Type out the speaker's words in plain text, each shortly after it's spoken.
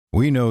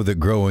We know that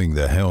growing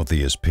the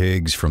healthiest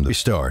pigs from the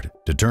start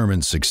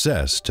determines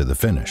success to the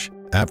finish.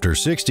 After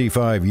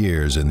 65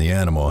 years in the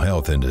animal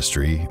health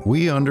industry,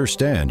 we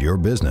understand your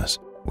business.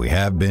 We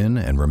have been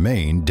and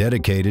remain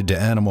dedicated to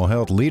animal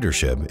health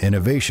leadership,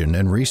 innovation,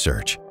 and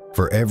research.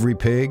 For every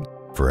pig,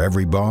 for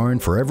every barn,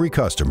 for every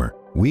customer,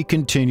 we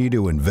continue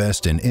to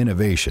invest in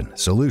innovation,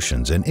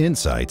 solutions, and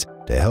insights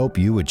to help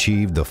you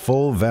achieve the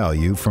full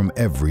value from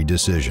every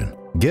decision.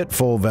 Get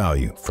full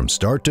value from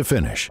start to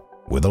finish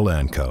with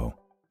Elanco.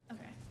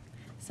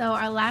 So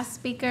our last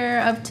speaker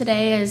of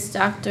today is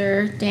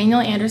Dr. Daniel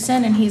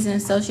Andersen, and he's an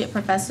associate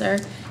professor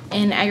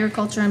in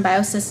agriculture and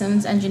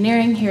biosystems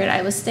engineering here at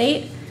Iowa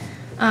State.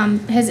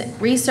 His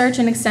research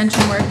and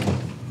extension work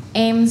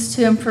aims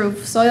to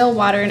improve soil,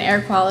 water, and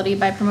air quality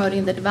by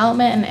promoting the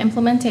development and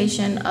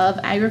implementation of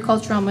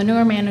agricultural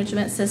manure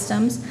management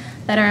systems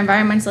that are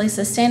environmentally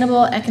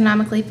sustainable,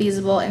 economically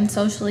feasible, and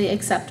socially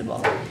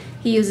acceptable.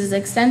 He uses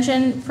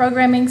extension,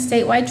 programming,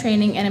 statewide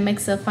training, and a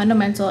mix of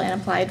fundamental and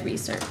applied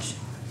research.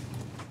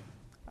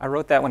 I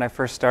wrote that when I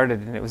first started,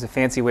 and it was a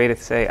fancy way to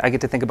say I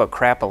get to think about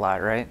crap a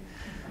lot, right?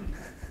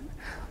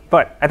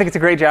 But I think it's a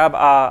great job.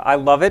 I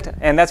love it,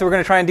 and that's what we're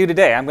going to try and do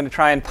today. I'm going to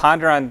try and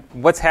ponder on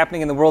what's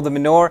happening in the world of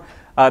manure,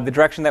 the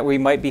direction that we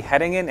might be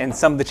heading in, and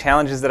some of the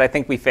challenges that I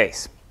think we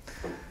face.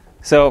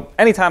 So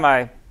anytime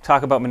I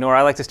talk about manure,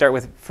 I like to start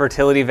with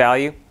fertility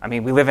value. I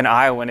mean, we live in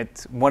Iowa, and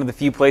it's one of the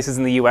few places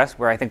in the U.S.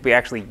 where I think we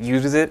actually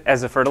use it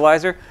as a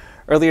fertilizer.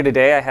 Earlier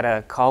today, I had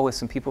a call with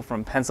some people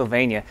from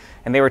Pennsylvania,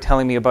 and they were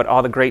telling me about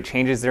all the great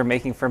changes they're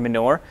making for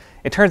manure.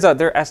 It turns out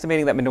they're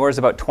estimating that manure is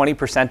about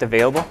 20%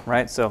 available,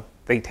 right? So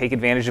they take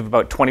advantage of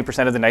about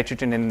 20% of the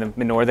nitrogen in the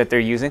manure that they're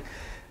using.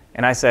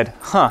 And I said,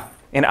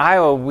 in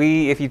Iowa,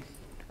 if you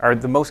are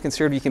the most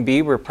conservative you can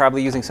be, we're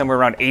probably using somewhere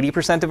around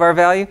 80% of our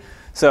value.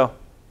 So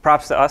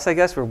props to us, I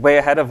guess. We're way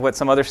ahead of what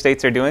some other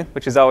states are doing,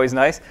 which is always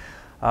nice.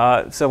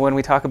 So when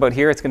we talk about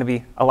here, it's going to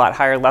be a lot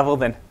higher level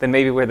than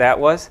maybe where that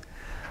was.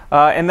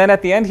 And then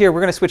at the end here,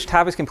 we're going to switch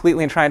topics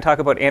completely and try and talk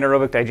about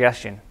anaerobic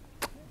digestion.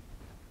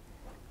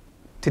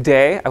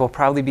 Today, I will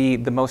probably be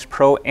the most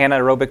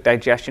pro-anaerobic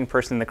digestion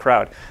person in the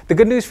crowd. The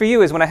good news for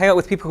you is when I hang out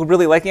with people who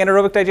really like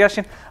anaerobic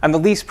digestion, I'm the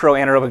least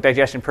pro-anaerobic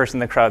digestion person in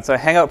the crowd. So I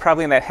hang out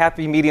probably in that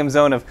happy medium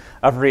zone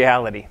of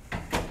reality.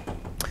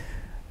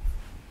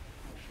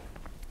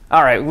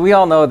 All right, we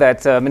all know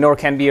that manure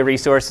can be a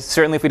resource.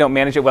 Certainly if we don't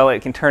manage it well,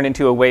 it can turn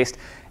into a waste.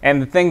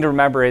 And the thing to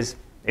remember is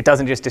it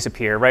doesn't just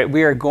disappear, right?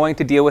 We are going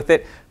to deal with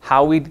it.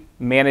 How we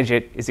manage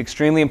it is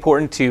extremely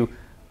important to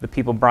the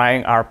people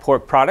buying our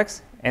pork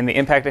products and the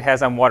impact it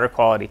has on water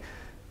quality.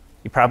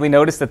 You probably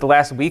noticed that the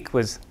last week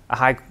was a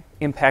high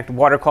impact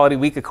water quality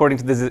week according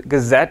to the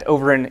Gazette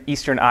over in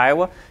eastern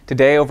Iowa.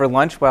 Today over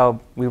lunch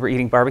while we were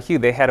eating barbecue,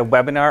 they had a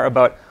webinar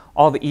about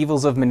all the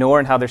evils of manure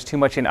and how there's too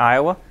much in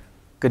Iowa.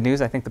 Good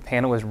news, I think the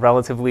panel was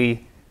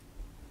relatively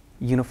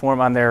uniform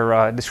on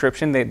their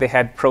description. They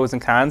had pros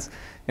and cons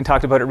and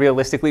talked about it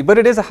realistically, but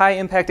it is a high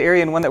impact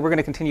area and one that we're going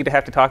to continue to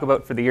have to talk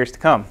about for the years to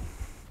come.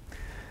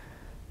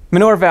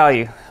 Manure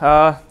value.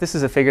 This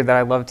is a figure that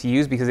I love to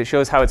use because it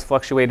shows how it's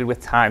fluctuated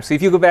with time. So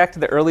if you go back to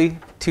the early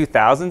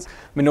 2000s,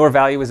 manure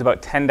value was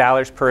about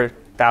 $10 per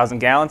 1,000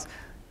 gallons.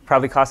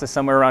 Probably cost us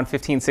somewhere around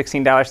 $15,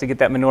 $16 to get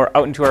that manure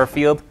out into our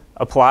field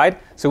applied.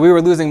 So we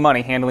were losing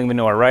money handling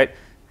manure, right?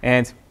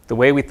 And the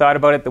way we thought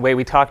about it, the way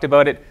we talked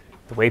about it,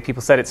 the way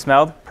people said it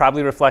smelled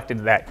probably reflected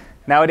that.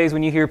 Nowadays,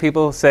 when you hear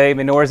people say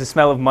manure is the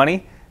smell of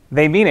money,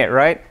 they mean it,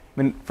 right?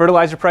 When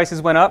fertilizer prices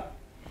went up,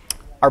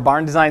 our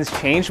barn designs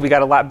changed. We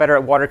got a lot better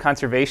at water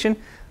conservation.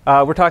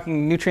 We're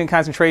talking nutrient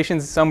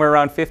concentrations somewhere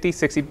around 50,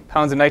 60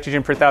 pounds of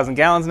nitrogen per 1,000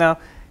 gallons now.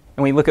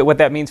 And when you look at what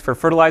that means for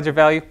fertilizer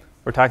value,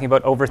 we're talking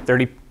about over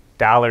 $30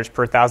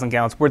 per 1,000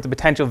 gallons worth of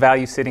potential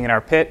value sitting in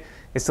our pit.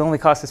 It still only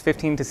costs us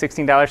 $15 to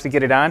 $16 to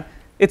get it on.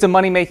 It's a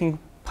money-making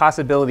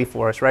possibility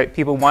for us, right?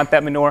 People want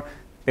that manure.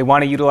 They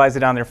want to utilize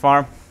it on their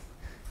farm.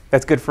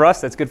 That's good for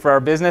us, that's good for our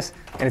business,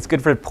 and it's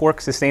good for pork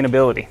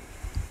sustainability.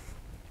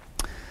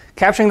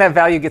 Capturing that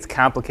value gets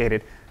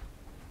complicated.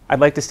 I'd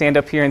like to stand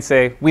up here and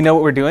say, we know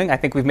what we're doing. I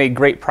think we've made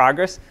great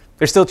progress.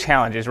 There's still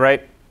challenges,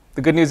 right?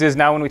 The good news is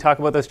now when we talk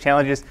about those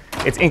challenges,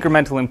 it's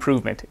incremental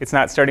improvement. It's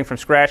not starting from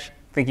scratch,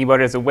 thinking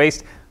about it as a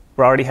waste.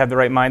 We already have the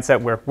right mindset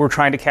where we're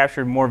trying to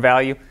capture more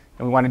value,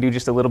 and we want to do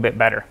just a little bit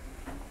better.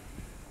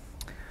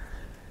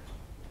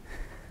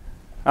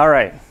 All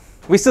right.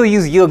 We still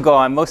use yield goal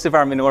on most of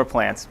our manure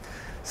plants.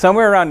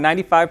 Somewhere around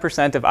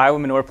 95% of Iowa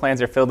manure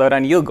plans are filled out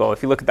on yield goal.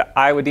 If you look at the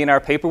Iowa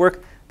DNR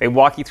paperwork, they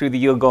walk you through the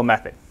yield goal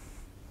method.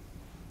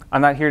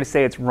 I'm not here to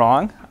say it's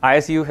wrong.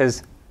 ISU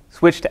has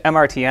switched to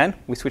MRTN.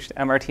 We switched to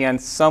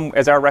MRTN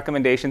as our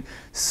recommendation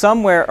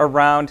somewhere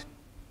around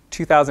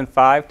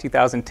 2005,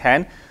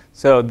 2010.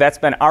 So that's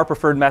been our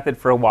preferred method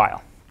for a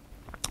while.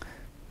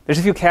 There's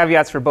a few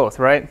caveats for both,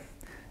 right?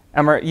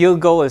 Yield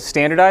goal is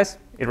standardized.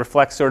 It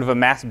reflects sort of a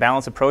mass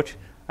balance approach.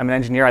 I'm an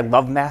engineer. I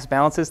love mass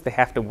balances. They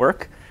have to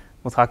work.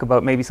 We'll talk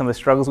about maybe some of the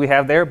struggles we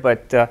have there.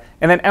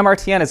 And then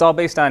MRTN is all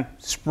based on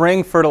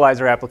spring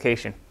fertilizer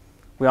application.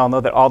 We all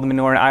know that all the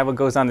manure in Iowa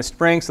goes on the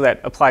spring, so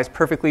that applies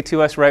perfectly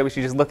to us, right? We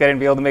should just look at it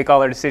and be able to make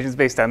all our decisions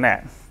based on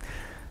that.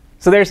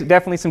 So there's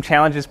definitely some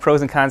challenges,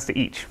 pros and cons to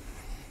each.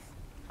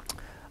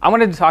 I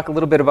wanted to talk a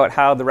little bit about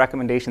how the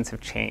recommendations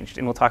have changed,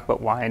 and we'll talk about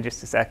why in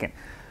just a second.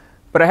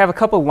 But I have a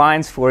couple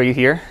lines for you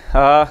here.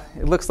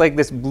 It looks like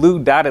this blue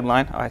dotted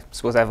line. Oh, I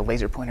suppose I have a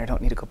laser pointer. I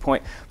don't need to go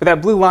point. But that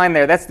blue line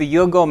there, that's the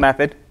yield goal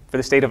method for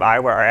the state of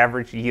Iowa, our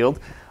average yield,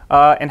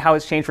 and how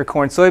it's changed for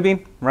corn,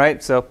 soybean,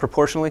 right? So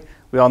proportionally,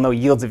 we all know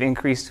yields have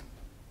increased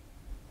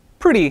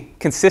pretty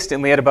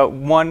consistently at about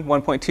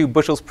 1.2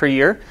 bushels per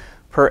year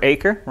per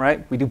acre,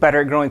 right? We do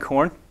better at growing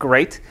corn,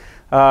 great.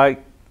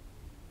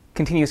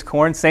 Continuous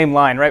corn, same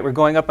line, right? We're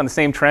going up on the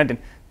same trend, and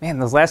man,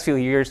 those last few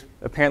years,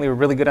 apparently we're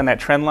really good on that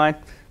trend line.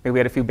 Maybe we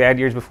had a few bad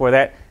years before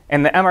that.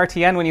 And the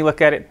MRTN, when you look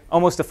at it,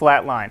 almost a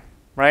flat line,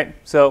 right?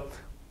 So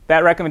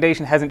that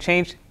recommendation hasn't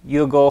changed.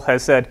 Yield goal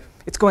has said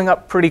it's going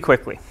up pretty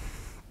quickly.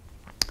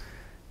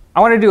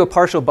 I want to do a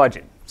partial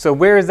budget. So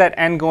where is that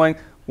end going?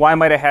 Why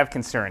might I have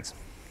concerns?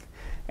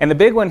 And the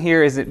big one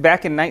here is that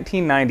back in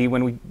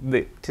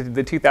 1990, to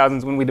the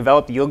 2000s, when we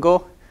developed the yield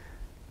goal,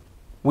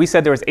 we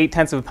said there was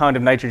 0.8 of a pound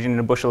of nitrogen in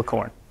a bushel of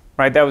corn,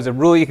 right? That was a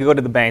rule you could go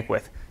to the bank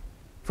with.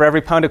 For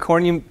every pound of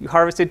corn you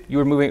harvested, you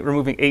were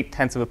removing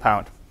 0.8 of a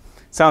pound.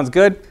 Sounds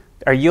good.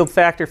 Our yield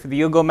factor for the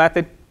yield goal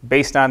method,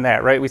 based on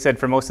that, right? We said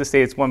for most of the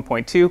state it's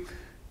 1.2.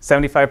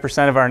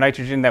 75% of our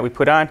nitrogen that we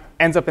put on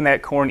ends up in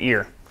that corn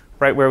ear,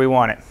 right where we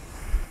want it.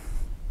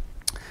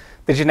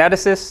 The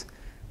geneticists,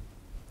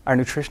 our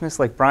nutritionists,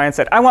 like Brian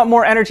said, I want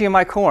more energy in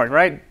my corn,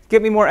 right?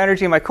 Give me more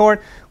energy in my corn.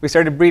 We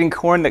started breeding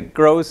corn that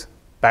grows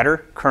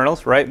better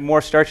kernels, right?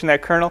 More starch in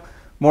that kernel,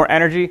 more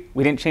energy.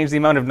 We didn't change the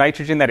amount of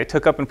nitrogen that it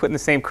took up and put in the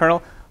same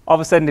kernel. All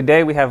of a sudden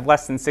today we have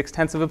less than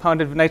 0.6 of a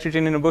pound of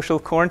nitrogen in a bushel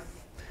of corn.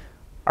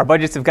 Our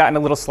budgets have gotten a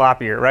little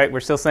sloppier, right? We're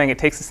still saying it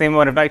takes the same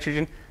amount of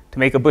nitrogen to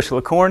make a bushel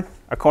of corn.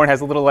 Our corn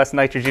has a little less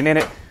nitrogen in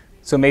it,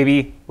 so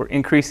maybe we're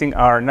increasing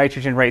our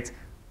nitrogen rates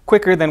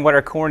quicker than what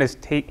our corn is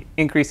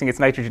increasing its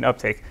nitrogen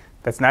uptake.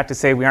 That's not to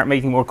say we aren't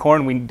making more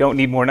corn, we don't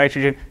need more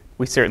nitrogen.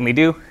 We certainly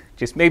do,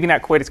 just maybe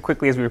not quite as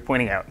quickly as we were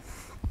pointing out.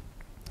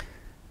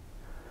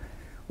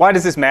 Why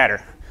does this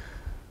matter?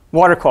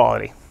 Water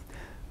quality.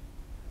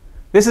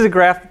 This is a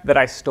graph that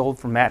I stole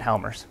from Matt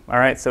Helmers. All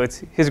right, so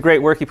it's his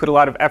great work. He put a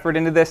lot of effort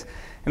into this,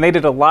 and they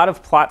did a lot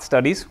of plot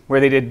studies where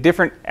they did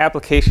different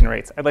application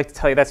rates. I'd like to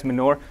tell you that's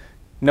manure.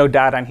 No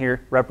dot on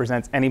here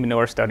represents any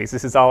manure studies.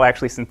 This is all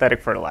actually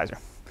synthetic fertilizer,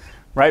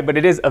 right? But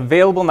it is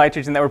available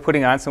nitrogen that we're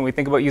putting on. So when we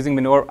think about using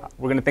manure,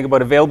 we're going to think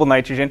about available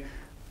nitrogen.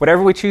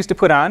 Whatever we choose to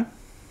put on,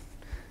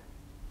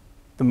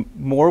 the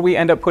more we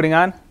end up putting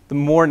on, the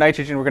more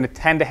nitrogen we're going to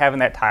tend to have in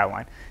that tile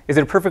line. Is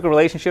it a perfect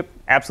relationship?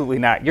 Absolutely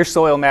not. Your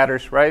soil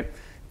matters, right?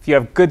 If you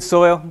have good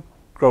soil,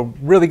 grow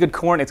really good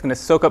corn, it's going to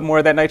soak up more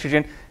of that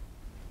nitrogen.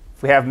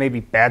 If we have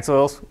maybe bad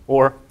soils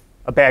or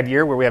a bad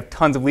year where we have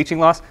tons of leaching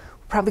loss,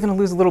 we're probably going to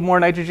lose a little more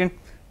nitrogen.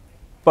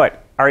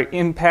 But our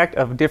impact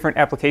of different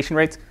application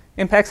rates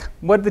impacts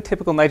what the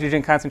typical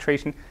nitrogen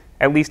concentration,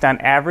 at least on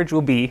average,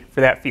 will be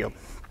for that field.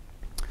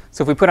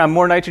 So if we put on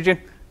more nitrogen,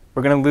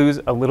 we're going to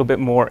lose a little bit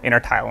more in our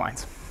tile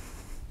lines.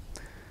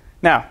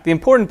 Now, the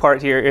important part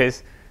here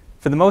is,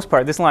 for the most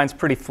part, this line's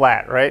pretty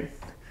flat, right?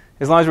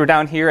 As long as we're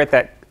down here at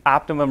that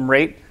optimum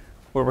rate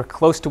where we're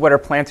close to what our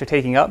plants are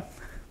taking up,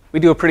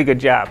 we do a pretty good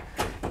job.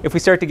 If we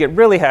start to get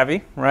really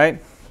heavy,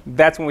 right,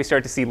 that's when we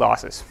start to see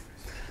losses.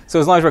 So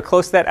as long as we're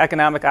close to that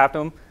economic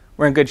optimum,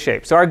 we're in good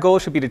shape. So our goal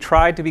should be to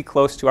try to be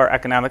close to our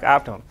economic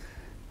optimum,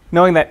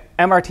 knowing that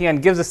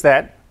MRTN gives us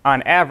that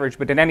on average,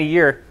 but in any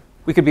year,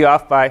 we could be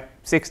off by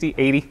 60,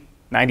 80,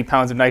 90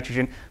 pounds of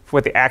nitrogen for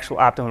what the actual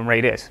optimum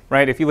rate is,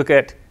 right? If you look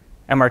at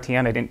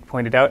MRTN, I didn't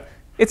point it out,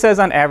 it says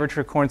on average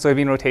for corn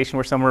soybean rotation,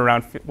 we're somewhere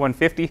around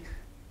 150.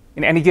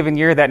 In any given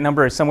year, that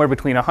number is somewhere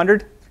between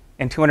 100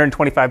 and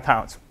 225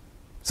 pounds.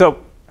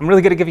 So I'm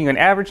really good at giving you an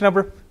average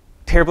number,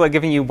 terrible at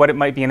giving you what it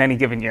might be in any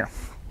given year.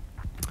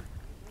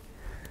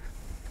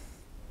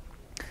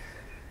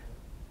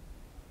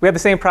 We have the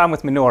same problem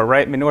with manure,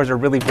 right? Manures are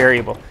really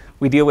variable.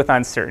 We deal with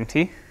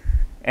uncertainty,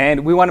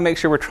 and we want to make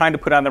sure we're trying to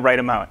put on the right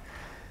amount.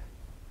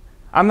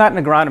 I'm not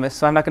an agronomist,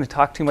 so I'm not going to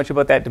talk too much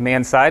about that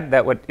demand side.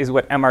 That is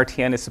what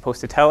MRTN is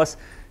supposed to tell us,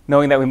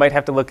 knowing that we might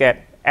have to look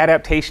at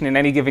adaptation in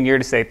any given year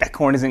to say that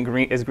corn isn't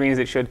as green as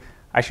it should,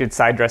 I should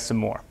side dress some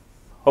more.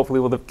 Hopefully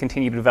we'll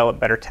continue to develop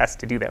better tests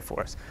to do that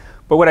for us.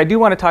 But what I do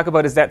want to talk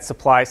about is that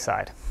supply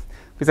side,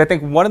 because I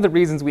think one of the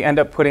reasons we end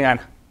up putting on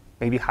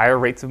maybe higher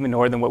rates of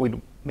manure than what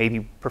we'd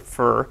maybe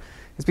prefer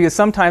is because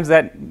sometimes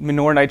that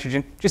manure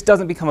nitrogen just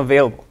doesn't become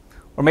available.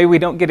 Or maybe we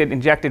don't get it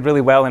injected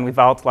really well and we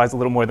volatilize a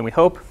little more than we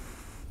hope.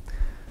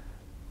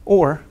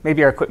 Or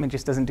maybe our equipment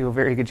just doesn't do a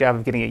very good job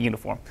of getting it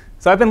uniform.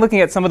 So I've been looking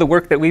at some of the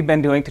work that we've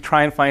been doing to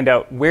try and find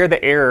out where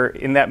the error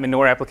in that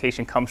manure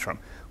application comes from.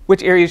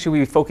 Which areas should we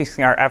be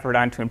focusing our effort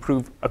on to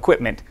improve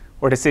equipment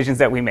or decisions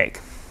that we make?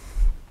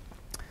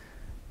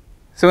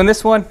 So in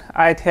this one,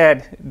 I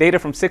had data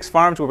from 6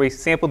 farms where we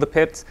sampled the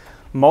pits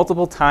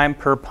multiple times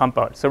per pump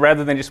out. So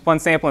rather than just one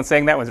sample and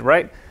saying that was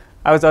right,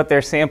 I was out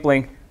there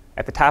sampling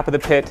at the top of the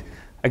pit,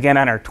 again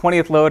on our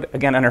 20th load,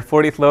 again on our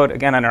 40th load,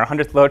 again on our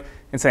 100th load,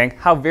 and saying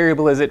how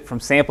variable is it from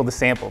sample to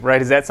sample,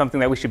 right? Is that something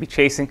that we should be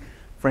chasing?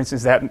 For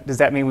instance, does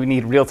that mean we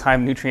need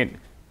real-time nutrient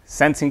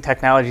sensing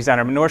technologies on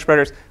our manure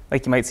spreaders,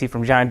 like you might see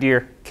from John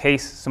Deere,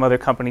 Case, some other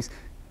companies,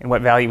 and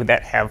what value would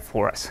that have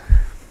for us?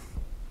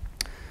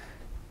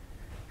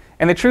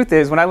 And the truth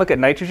is, when I look at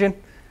nitrogen,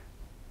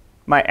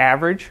 my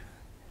average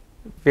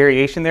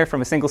variation there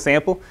from a single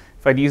sample,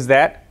 if I'd use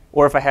that,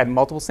 or if I had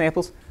multiple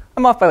samples,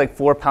 I'm off by like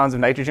 4 pounds of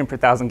nitrogen per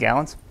 1,000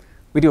 gallons.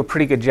 We do a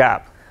pretty good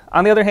job.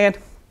 On the other hand,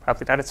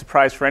 probably not a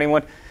surprise for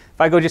anyone, if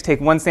I go just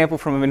take one sample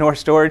from a manure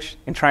storage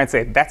and try and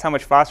say, that's how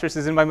much phosphorus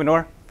is in my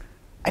manure,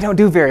 I don't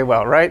do very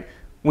well, right?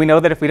 We know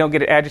that if we don't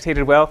get it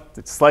agitated well,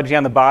 it's sludgy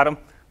on the bottom,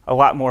 a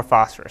lot more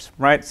phosphorus,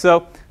 right?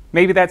 So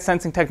maybe that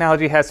sensing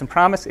technology has some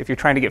promise if you're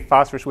trying to get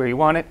phosphorus where you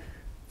want it.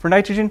 For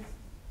nitrogen,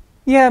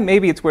 yeah,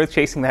 maybe it's worth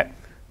chasing that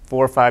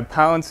 4 or 5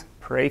 pounds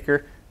per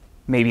acre,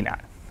 maybe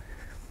not.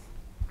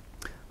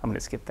 I'm going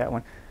to skip that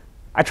one.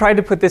 I tried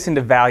to put this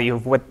into value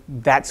of what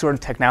that sort of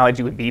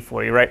technology would be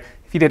for you, right?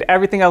 If you did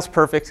everything else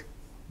perfect,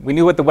 we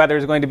knew what the weather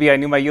was going to be, I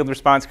knew my yield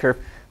response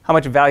curve, how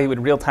much value would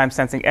real-time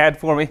sensing add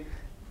for me?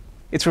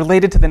 It's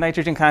related to the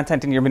nitrogen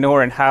content in your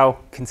manure and how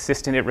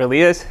consistent it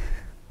really is.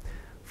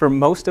 For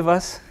most of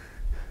us,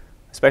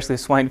 especially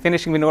swine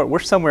finishing manure, we're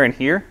somewhere in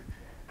here.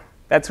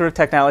 That sort of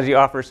technology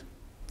offers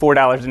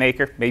 $4 an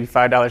acre, maybe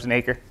 $5 an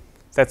acre.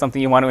 Is that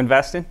something you want to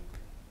invest in?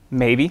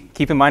 Maybe.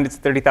 Keep in mind it's a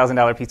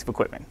 $30,000 piece of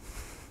equipment.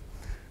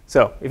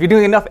 So if you're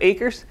doing enough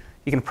acres,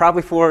 you can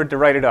probably afford to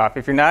write it off.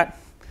 If you're not,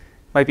 it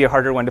might be a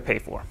harder one to pay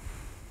for.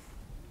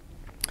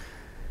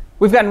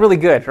 We've gotten really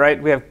good,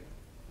 right? We have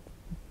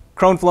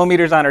Crone flow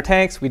meters on our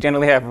tanks. We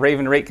generally have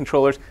Raven rate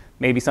controllers,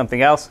 maybe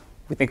something else.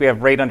 We think we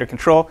have rate under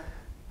control.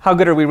 How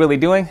good are we really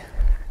doing?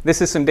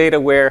 This is some data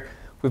where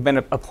we've been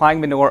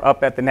applying manure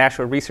up at the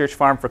National Research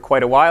Farm for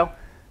quite a while.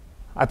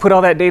 I put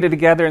all that data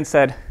together and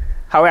said,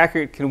 how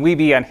accurate can we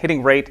be on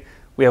hitting rate?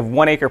 We have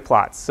 1 acre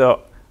plots.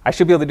 So I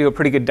should be able to do a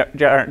pretty good,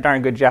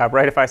 darn good job,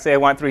 right? If I say I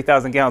want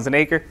 3,000 gallons an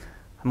acre,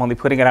 I'm only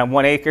putting it on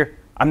 1 acre.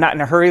 I'm not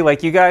in a hurry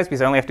like you guys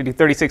because I only have to do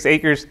 36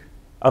 acres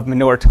of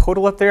manure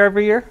total up there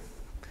every year,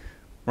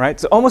 right?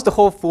 So almost a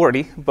whole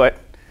 40, but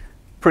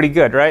pretty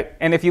good, right?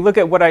 And if you look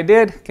at what I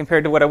did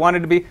compared to what I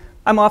wanted to be,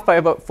 I'm off by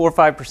about 4 or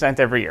 5%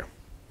 every year.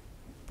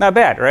 Not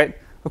bad, right?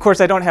 Of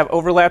course, I don't have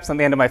overlaps on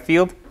the end of my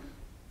field,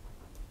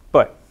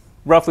 but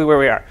roughly where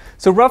we are.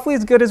 So roughly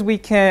as good as we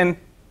can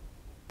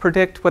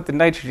predict what the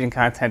nitrogen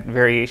content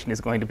variation is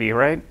going to be,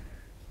 right?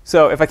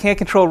 So if I can't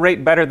control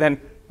rate better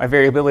than my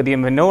variability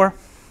in manure,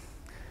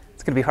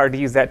 it's going to be hard to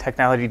use that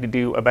technology to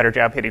do a better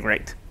job hitting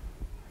rate.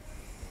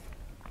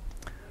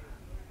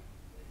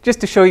 Just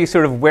to show you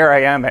sort of where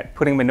I am at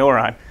putting manure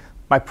on,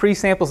 my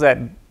pre-samples at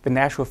the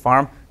Nashua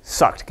farm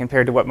sucked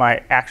compared to what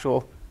my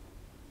actual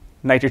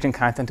nitrogen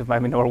content of my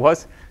manure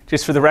was.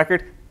 Just for the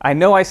record, I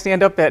know I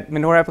stand up at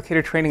manure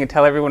applicator training and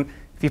tell everyone,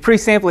 if you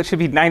pre-sample, it should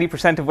be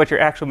 90% of what your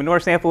actual manure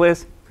sample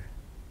is.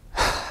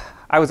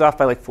 I was off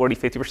by like 40,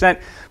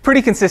 50%,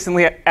 pretty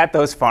consistently at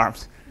those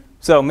farms.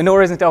 So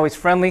manure isn't always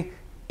friendly.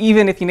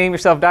 Even if you name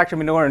yourself Dr.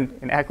 Manure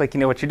and act like you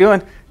know what you're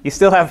doing, you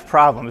still have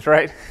problems,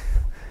 right?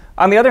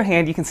 On the other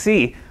hand, you can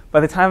see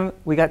by the time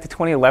we got to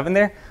 2011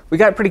 there, we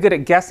got pretty good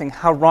at guessing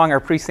how wrong our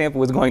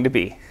pre-sample was going to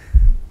be.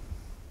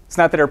 It's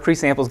not that our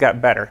pre-samples got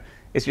better.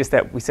 It's just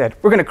that we said,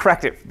 we're going to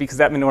correct it because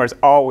that manure is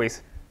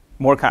always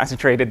more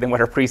concentrated than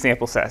what our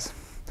pre-sample says.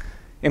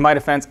 In my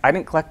defense, I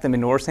didn't collect the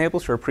manure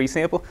samples for a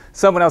pre-sample.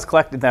 Someone else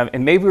collected them,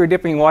 and maybe we were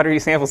dipping watery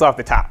samples off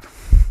the top.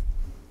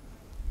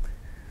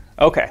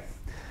 OK.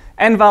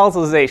 End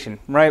volatilization,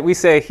 right? We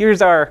say,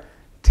 here's our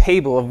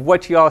table of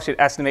what you all should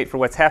estimate for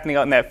what's happening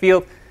out in that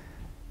field.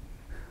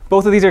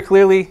 Both of these are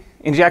clearly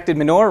injected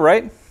manure,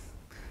 right?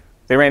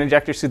 They ran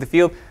injectors through the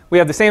field. We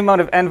have the same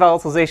amount of end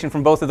volatilization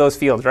from both of those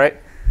fields, right?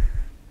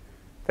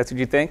 That's what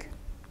you think?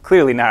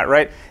 Clearly not,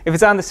 right? If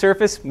it's on the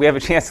surface, we have a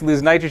chance to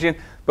lose nitrogen,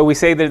 but we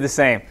say they're the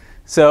same.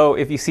 So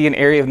if you see an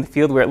area in the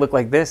field where it looked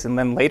like this, and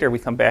then later we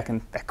come back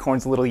and that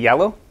corn's a little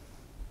yellow,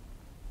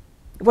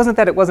 it wasn't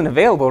that it wasn't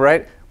available,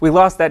 right? We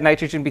lost that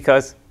nitrogen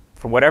because,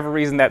 for whatever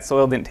reason, that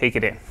soil didn't take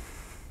it in.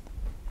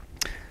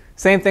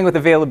 Same thing with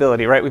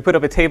availability, right? We put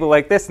up a table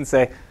like this and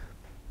say,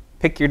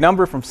 pick your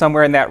number from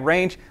somewhere in that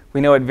range.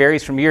 We know it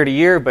varies from year to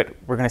year, but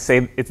we're going to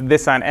say it's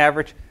this on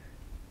average.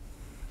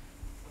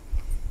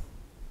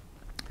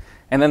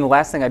 And then the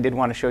last thing I did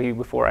want to show you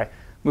before I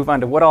move on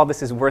to what all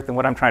this is worth and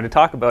what I'm trying to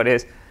talk about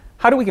is,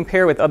 how do we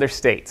compare with other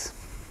states?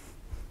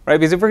 Right?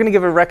 Because if we're going to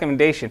give a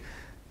recommendation,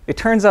 it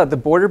turns out the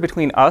border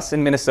between us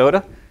and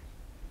Minnesota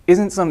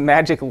isn't some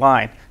magic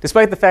line.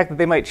 Despite the fact that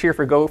they might cheer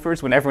for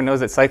gophers when everyone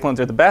knows that cyclones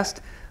are the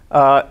best,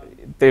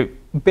 they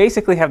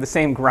basically have the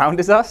same ground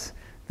as us,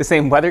 the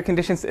same weather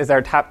conditions as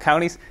our top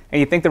counties, and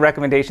you'd think the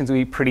recommendations would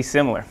be pretty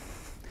similar.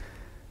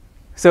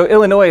 So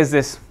Illinois is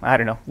this, I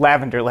don't know,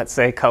 lavender, let's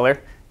say,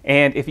 color.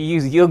 And if you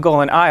use yield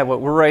goal in Iowa,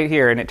 we're right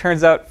here. And it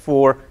turns out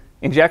for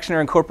injection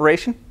or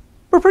incorporation,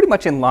 we're pretty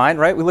much in line,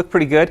 right? We look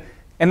pretty good.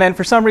 And then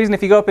for some reason,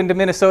 if you go up into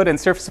Minnesota and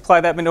surface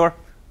supply that manure,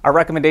 our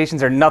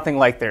recommendations are nothing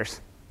like theirs.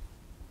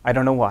 I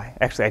don't know why.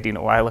 Actually, I do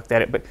know why. I looked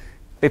at it, but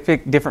they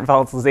pick different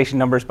volatilization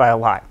numbers by a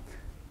lot.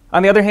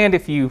 On the other hand,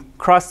 if you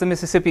cross the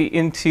Mississippi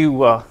into,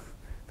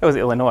 that was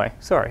Illinois,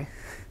 sorry.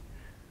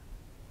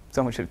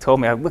 Someone should have told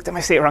me. I looked at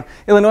my state wrong.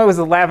 Illinois was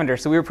the lavender,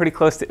 so we were pretty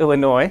close to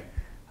Illinois.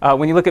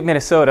 When you look at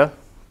Minnesota,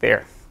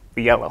 there,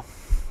 the yellow.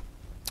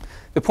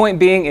 The point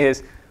being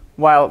is,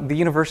 while the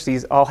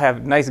universities all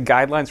have nice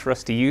guidelines for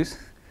us to use,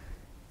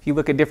 if you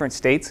look at different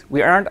states,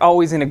 we aren't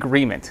always in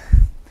agreement.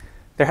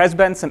 There has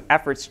been some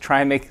efforts to try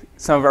and make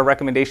some of our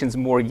recommendations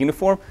more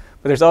uniform,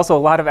 but there's also a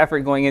lot of effort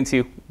going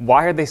into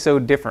why are they so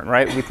different,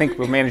 right? We think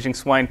we're managing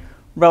swine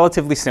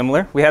relatively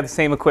similar. We have the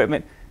same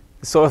equipment.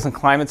 The soils and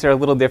climates are a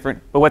little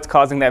different, but what's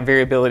causing that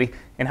variability,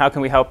 and how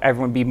can we help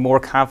everyone be more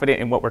confident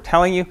in what we're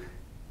telling you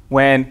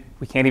when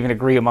we can't even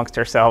agree amongst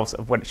ourselves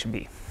of what it should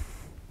be?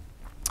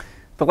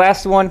 The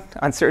last one,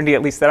 uncertainty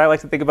at least that I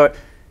like to think about,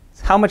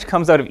 is how much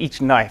comes out of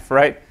each knife,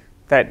 right?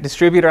 That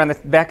distributor on the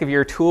back of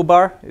your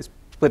toolbar is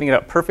splitting it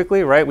up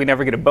perfectly, right? We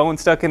never get a bone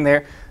stuck in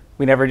there.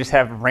 We never just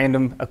have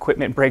random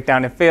equipment break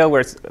down and fail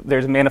where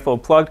there's a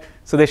manifold plugged,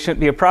 so this shouldn't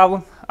be a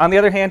problem. On the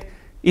other hand,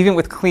 even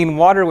with clean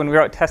water, when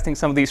we're out testing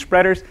some of these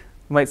spreaders,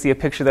 you might see a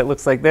picture that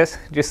looks like this.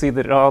 Just see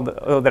that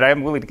that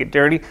I'm willing to get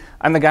dirty.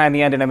 I'm the guy in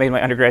the end, and I made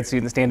my undergrad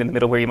students stand in the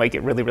middle where you might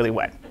get really, really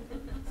wet.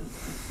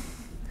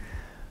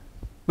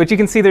 But you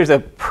can see there's a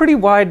pretty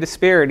wide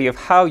disparity of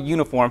how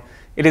uniform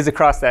it is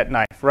across that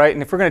knife, right?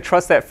 And if we're going to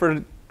trust that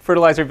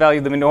fertilizer value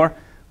of the manure,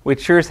 we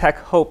sure as heck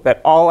hope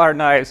that all our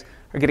knives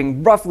are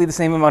getting roughly the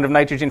same amount of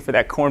nitrogen for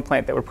that corn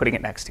plant that we're putting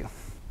it next to.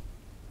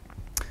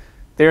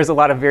 There's a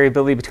lot of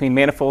variability between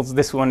manifolds.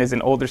 This one is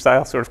an older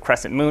style, sort of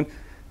crescent moon.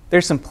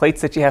 There's some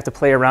plates that you have to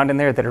play around in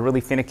there that are really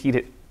finicky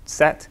to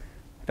set.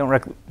 I don't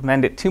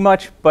recommend it too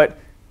much, but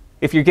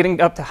if you're getting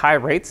up to high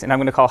rates, and I'm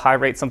going to call high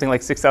rates something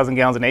like 6,000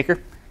 gallons an acre,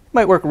 it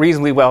might work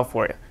reasonably well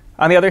for you.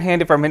 On the other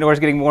hand, if our manure is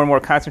getting more and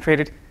more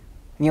concentrated,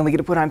 and you only get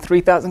to put on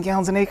 3,000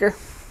 gallons an acre,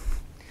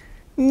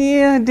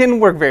 yeah, it didn't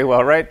work very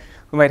well, right?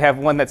 We might have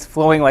one that's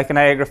flowing like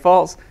Niagara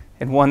Falls,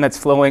 and one that's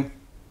flowing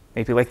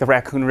maybe like the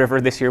Raccoon River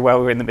this year while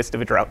we were in the midst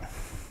of a drought.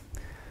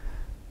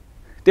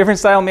 Different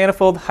style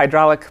manifold,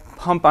 hydraulic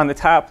pump on the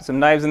top, some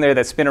knives in there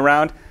that spin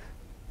around,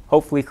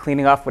 hopefully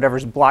cleaning off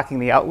whatever's blocking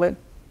the outlet,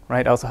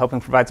 right? Also helping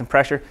provide some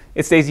pressure.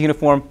 It stays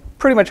uniform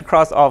pretty much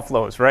across all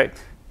flows, right?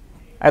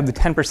 I have the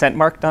 10%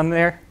 marked on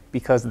there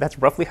because that's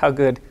roughly how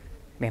good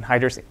an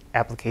anhydrous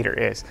applicator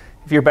is.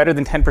 If you're better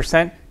than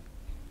 10%,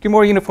 you're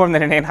more uniform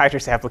than an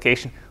anhydrous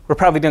application. We're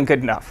probably doing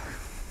good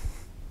enough.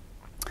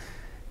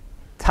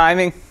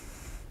 Timing,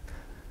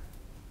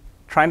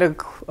 trying to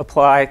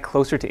apply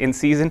closer to in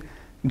season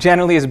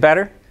generally is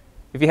better.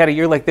 If you had a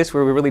year like this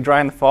where we're really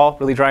dry in the fall,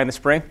 really dry in the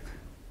spring,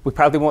 we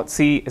probably won't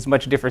see as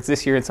much difference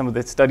this year in some of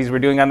the studies we're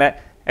doing on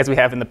that as we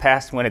have in the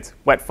past when it's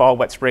wet fall,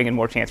 wet spring, and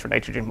more chance for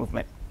nitrogen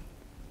movement.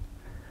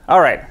 All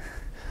right,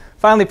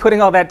 finally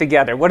putting all that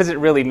together, what does it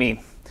really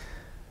mean?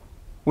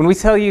 When we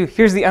tell you,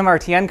 here's the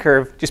MRTN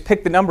curve, just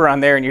pick the number on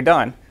there and you're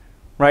done,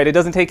 right? It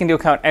doesn't take into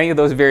account any of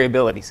those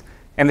variabilities.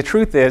 And the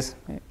truth is,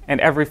 and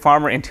every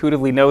farmer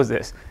intuitively knows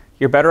this,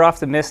 you're better off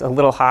to miss a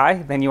little high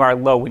than you are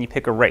low when you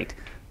pick a rate,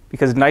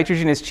 because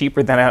nitrogen is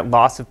cheaper than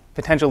a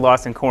potential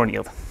loss in corn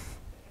yield.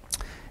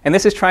 And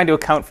this is trying to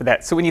account for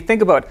that. So when you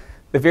think about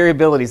the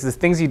variabilities, the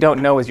things you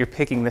don't know as you're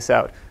picking this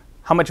out,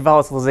 how much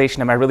volatilization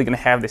am I really going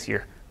to have this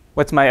year?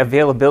 What's my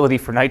availability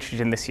for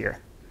nitrogen this year?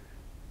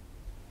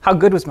 How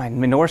good was my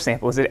manure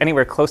sample? Is it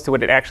anywhere close to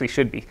what it actually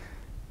should be?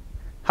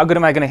 How good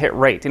am I going to hit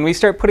rate? And when we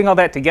start putting all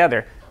that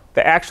together,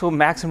 the actual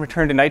maximum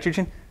return to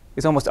nitrogen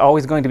is almost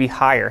always going to be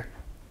higher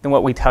than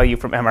what we tell you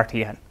from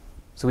MRTN.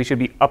 So we should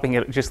be upping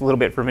it just a little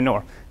bit for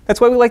manure. That's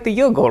why we like the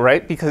yield goal,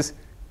 right? Because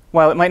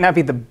while it might not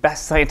be the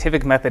best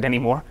scientific method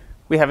anymore,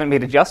 we haven't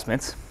made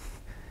adjustments,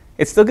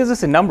 it still gives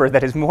us a number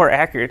that is more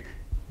accurate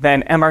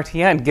than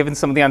MRTN given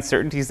some of the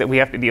uncertainties that we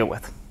have to deal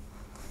with.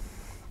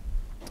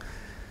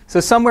 So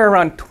somewhere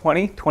around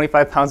 20,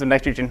 25 pounds of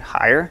nitrogen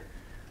higher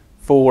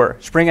for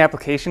spring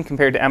application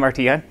compared to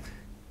MRTN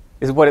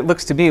is what it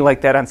looks to me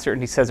like that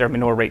uncertainty says our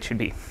manure rate should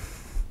be.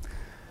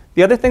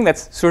 The other thing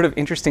that's sort of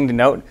interesting to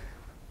note,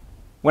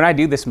 when I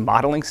do this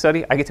modeling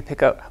study, I get to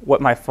pick out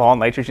what my fall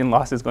nitrogen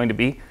loss is going to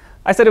be.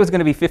 I said it was going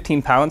to be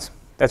 15 pounds.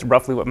 That's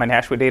roughly what my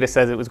Nashua data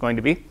says it was going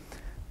to be.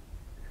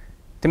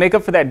 To make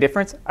up for that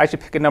difference, I should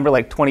pick a number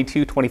like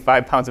 22,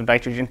 25 pounds of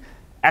nitrogen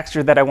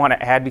extra that I want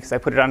to add because I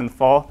put it on in the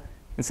fall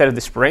instead of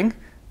the spring.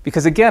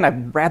 Because again,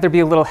 I'd rather be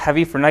a little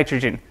heavy for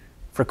nitrogen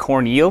for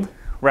corn yield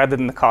rather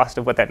than the cost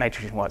of what that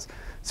nitrogen was.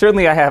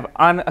 Certainly I have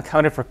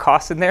unaccounted for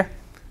costs in there,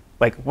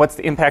 like what's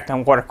the impact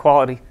on water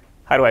quality?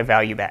 How do I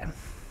value that?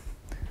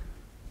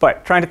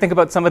 But trying to think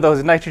about some of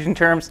those nitrogen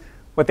terms,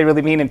 what they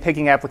really mean in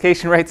picking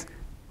application rates,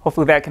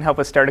 hopefully that can help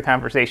us start a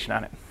conversation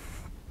on it.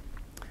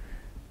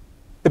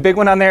 The big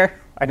one on there,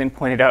 I didn't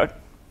point it out.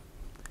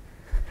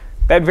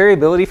 That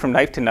variability from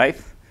knife to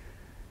knife,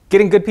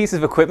 getting good pieces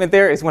of equipment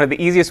there is one of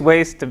the easiest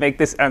ways to make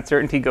this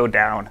uncertainty go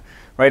down,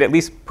 right? At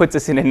least puts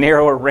us in a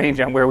narrower range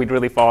on where we'd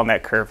really fall on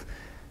that curve.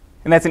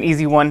 And that's an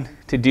easy one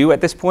to do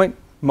at this point.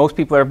 most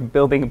people are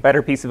building a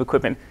better piece of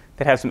equipment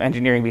that has some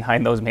engineering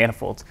behind those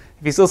manifolds.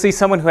 If you still see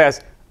someone who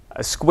has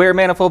a square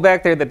manifold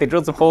back there that they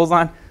drilled some holes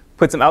on,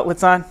 put some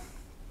outlets on,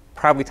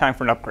 probably time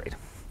for an upgrade.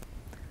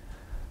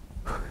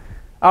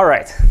 All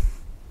right,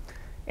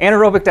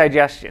 anaerobic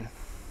digestion.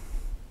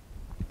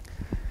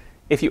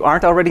 If you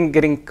aren't already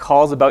getting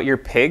calls about your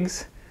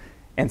pigs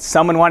and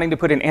someone wanting to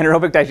put an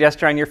anaerobic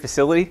digester on your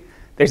facility,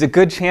 there's a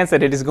good chance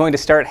that it is going to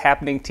start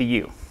happening to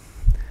you.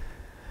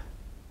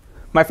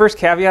 My first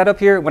caveat up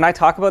here, when I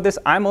talk about this,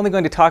 I'm only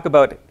going to talk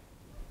about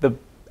the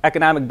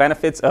economic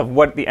benefits of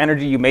what the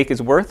energy you make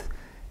is worth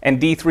and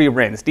D3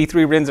 RINs.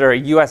 D3 RINs are a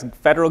US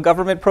federal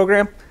government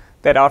program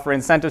that offer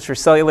incentives for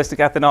cellulosic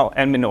ethanol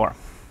and manure.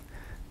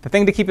 The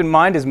thing to keep in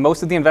mind is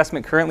most of the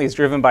investment currently is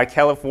driven by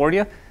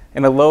California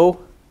and the low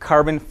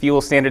carbon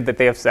fuel standard that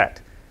they have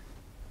set.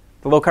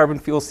 The low carbon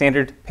fuel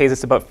standard pays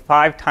us about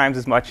 5 times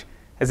as much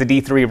as a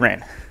D3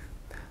 RIN.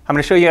 I'm going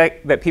to show you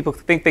that people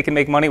think they can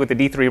make money with the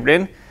D3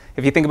 RIN.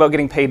 If you think about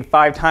getting paid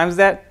 5 times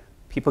that,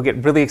 people get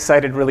really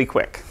excited really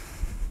quick.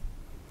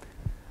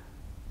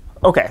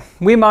 Okay,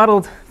 we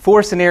modeled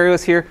 4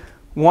 scenarios here.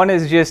 One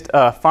is just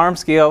farm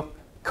scale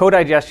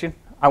co-digestion.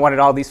 I wanted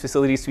all these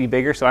facilities to be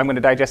bigger, so I'm going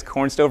to digest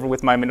corn stover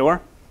with my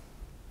manure.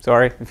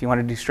 Sorry, if you want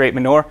to do straight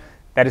manure,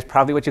 that is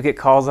probably what you'll get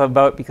calls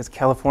about because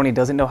California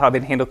doesn't know how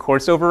they'd handle corn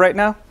stover right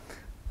now,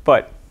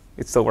 but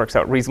it still works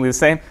out reasonably the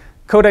same.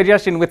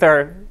 Co-digestion with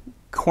our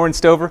corn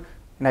stover,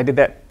 and I did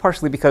that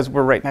partially because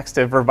we're right next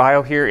to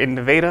Verbio here in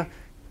Nevada,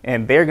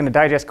 and they're going to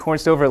digest corn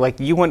stover like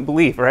you wouldn't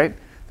believe, right?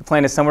 The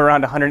plant is somewhere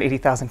around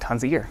 180,000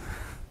 tons a year.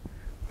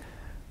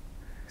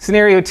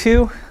 Scenario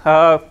 2,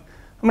 I'm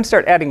going to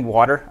start adding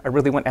water. I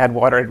really wouldn't add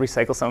water. I'd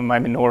recycle some of my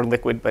manure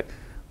liquid, but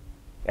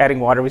adding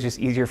water was just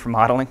easier for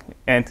modeling.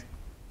 And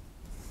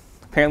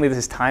apparently this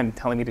is time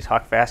telling me to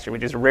talk faster,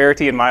 which is a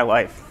rarity in my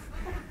life.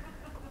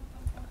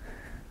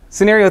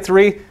 Scenario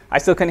 3, I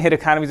still couldn't hit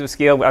economies of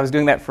scale. I was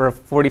doing that for a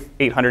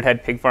 4,800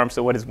 head pig farm,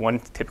 so what is one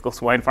typical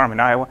swine farm in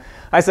Iowa?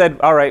 I said,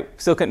 all right,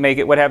 still couldn't make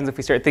it. What happens if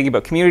we start thinking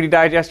about community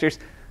digesters?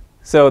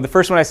 So the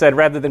first one I said,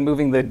 rather than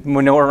moving the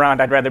manure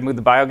around, I'd rather move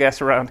the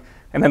biogas around.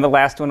 And then the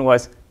last one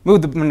was,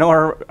 move the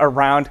manure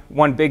around,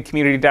 one big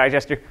community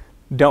digester,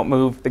 don't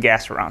move the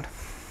gas around.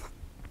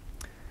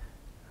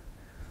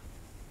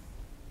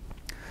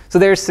 So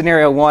there's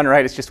scenario 1,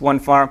 right? It's just one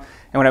farm,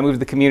 and when I move to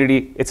the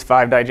community, it's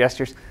 5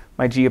 digesters.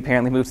 My G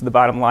apparently moves to the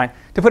bottom line.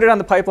 To put it on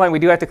the pipeline, we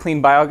do have to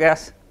clean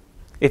biogas.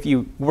 If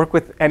you work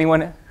with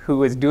anyone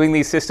who is doing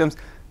these systems,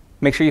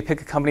 make sure you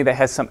pick a company that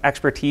has some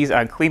expertise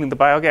on cleaning the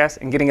biogas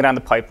and getting it on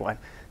the pipeline.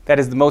 That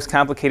is the most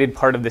complicated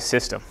part of the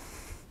system.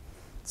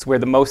 It's where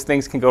the most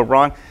things can go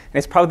wrong, and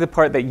it's probably the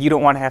part that you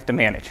don't want to have to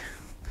manage.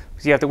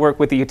 Because you have to work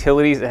with the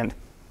utilities, and it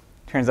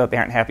turns out they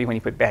aren't happy when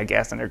you put bad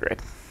gas in their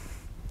grid.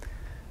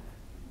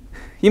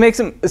 You make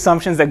some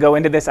assumptions that go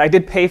into this. I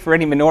did pay for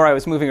any manure I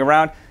was moving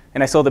around,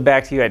 and I sold it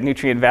back to you at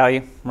nutrient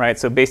value, right?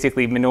 So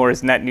basically manure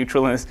is net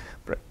neutral in this,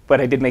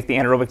 but I did make the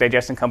anaerobic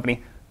digestion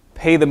company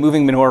pay the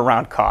moving manure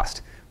around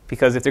cost.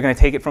 Because if they're going to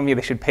take it from you,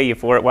 they should pay you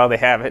for it while they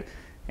have it,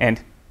 and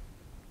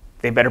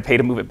they better pay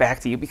to move it back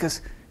to you,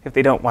 because if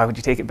they don't, why would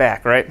you take it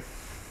back, right?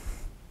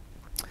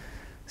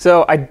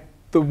 So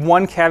the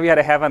one caveat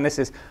I have on this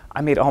is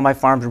I made all my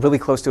farms really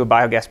close to a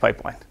biogas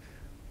pipeline,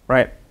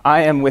 right?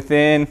 I am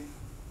within,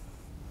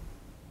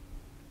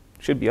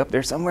 should be up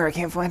there somewhere, I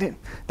can't find it.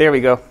 There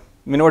we go.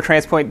 Manure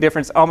transport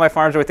difference, all my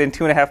farms are within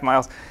 2.5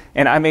 miles,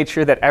 and I made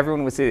sure that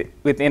everyone was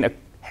within a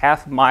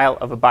half mile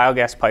of a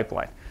biogas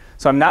pipeline.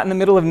 So I'm not in the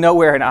middle of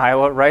nowhere in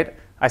Iowa, right?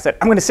 I said,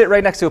 I'm going to sit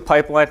right next to a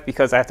pipeline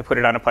because I have to put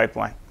it on a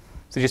pipeline.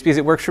 So just because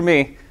it works for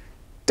me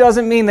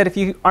doesn't mean that if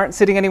you aren't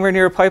sitting anywhere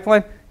near a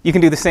pipeline, you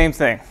can do the same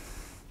thing.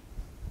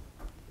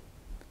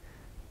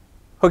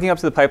 Hooking up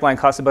to the pipeline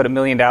costs about $1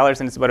 million,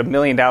 and it's about $1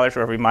 million for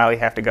every mile you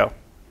have to go.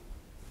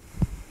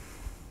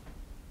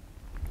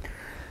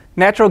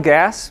 Natural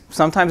gas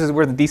sometimes is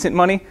worth decent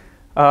money.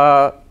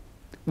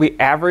 We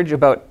average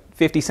about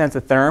 50 cents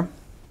a therm.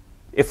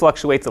 It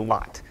fluctuates a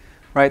lot,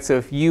 right? So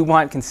if you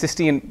want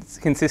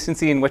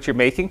consistency in what you're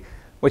making,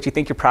 what you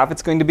think your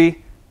profit's going to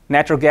be,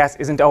 natural gas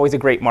isn't always a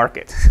great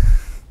market.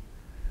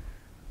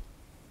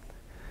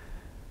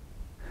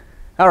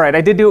 All right,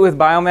 I did do it with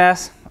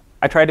biomass.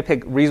 I tried to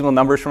pick reasonable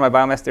numbers for my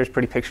biomass. There's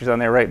pretty pictures on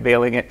there, right,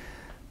 bailing it.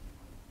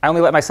 I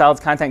only let my solids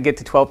content get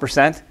to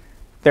 12%.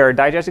 There are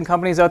digestion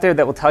companies out there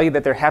that will tell you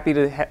that they're happy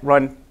to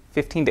run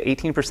 15 to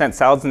 18%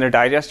 solids in their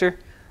digester.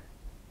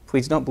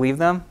 Please don't believe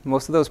them.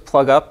 Most of those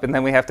plug up, and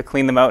then we have to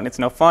clean them out, and it's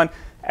no fun.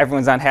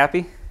 Everyone's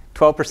unhappy.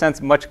 12%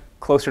 is much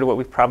closer to what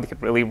we probably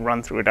could really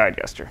run through a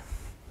digester.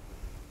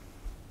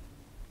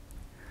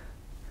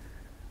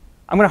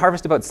 I'm going to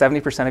harvest about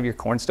 70% of your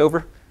corn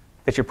stover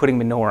that you're putting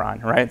manure on,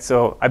 right?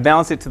 So I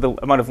balance it to the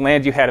amount of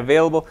land you had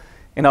available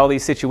in all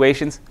these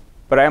situations,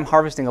 but I am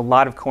harvesting a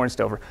lot of corn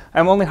stover.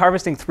 I'm only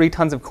harvesting 3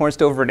 tons of corn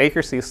stover an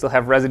acre, so you still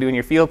have residue in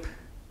your field.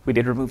 We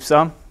did remove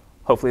some.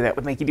 Hopefully that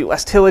would make you do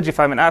less tillage if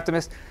I'm an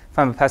optimist. If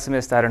I'm a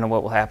pessimist, I don't know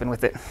what will happen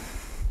with it.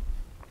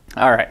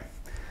 All right.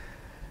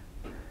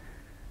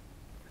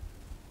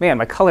 Man,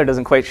 my color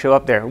doesn't quite show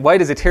up there.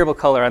 White is a terrible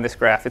color on this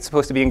graph. It's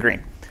supposed to be in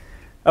green.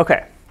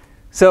 Okay,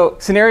 so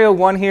scenario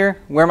 1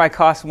 here, where my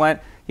costs went,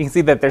 you can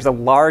see that there's a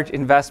large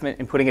investment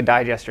in putting a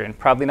digester in.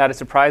 Probably not a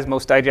surprise,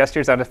 most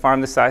digesters on a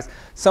farm this size,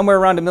 somewhere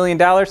around $1 million,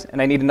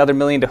 and I need another $1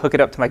 million to hook it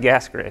up to my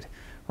gas grid,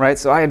 right?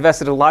 So I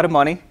invested a lot of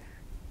money.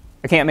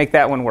 I can't make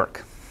that one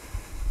work.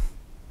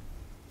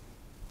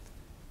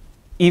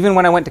 Even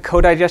when I went to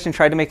co-digestion,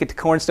 tried to make it to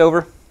corn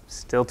stover,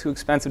 still too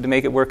expensive to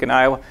make it work in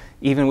Iowa,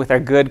 even with our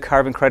good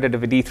carbon credit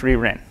of a D3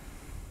 RIN.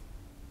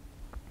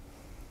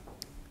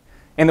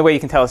 And the way you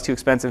can tell it's too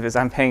expensive is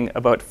I'm paying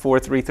about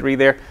 $4.33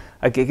 there,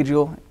 a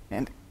gigajoule,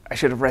 and I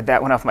should have read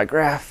that one off my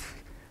graph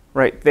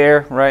right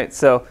there, right?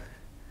 So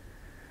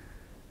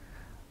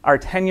our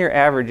 10-year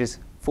average is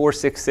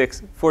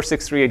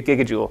 463 a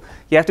gigajoule.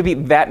 You have to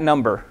beat that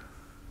number,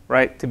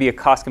 right, to be a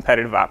cost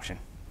competitive option.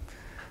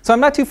 So I'm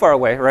not too far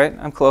away, right?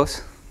 I'm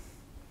close.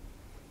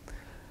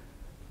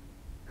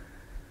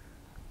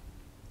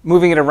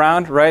 Moving it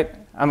around, right?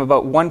 I'm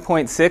about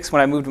 1.6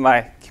 when I moved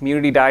my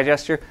community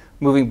digester,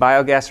 moving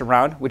biogas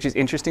around, which is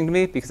interesting to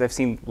me because I've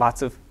seen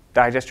lots of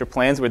digester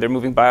plans where they're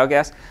moving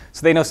biogas.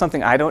 So they know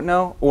something I don't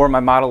know, or my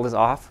model is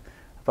off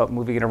about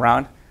moving it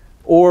around,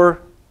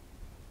 or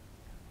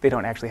they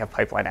don't actually have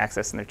pipeline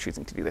access and they're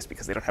choosing to do this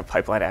because they don't have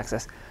pipeline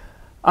access.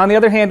 On the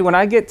other hand, when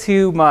I get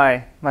to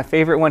my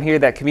favorite one here,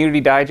 that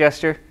community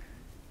digester,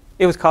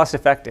 it was cost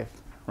effective,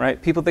 right?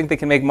 People think they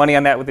can make money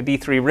on that with the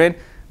D3 RIN.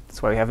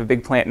 That's why we have a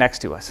big plant next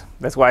to us.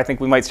 That's why I think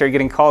we might start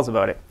getting calls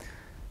about it.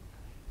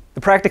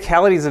 The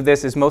practicalities of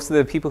this is most of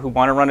the people who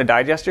want to run a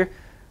digester,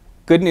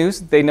 good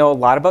news, they know a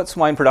lot about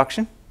swine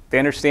production. They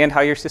understand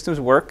how your systems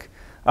work.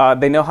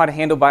 They know how to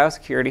handle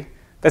biosecurity.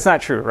 That's not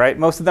true, right?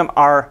 Most of them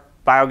are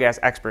biogas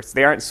experts.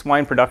 They aren't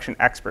swine production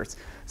experts.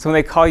 So when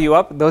they call you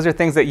up, those are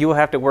things that you will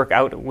have to work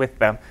out with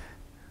them.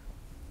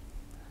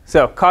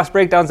 So cost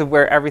breakdowns of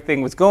where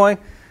everything was going.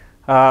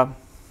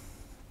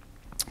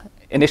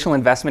 Initial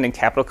investment in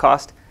capital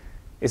cost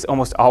is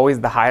almost always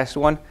the highest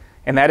one.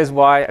 And that is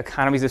why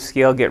economies of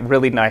scale get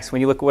really nice.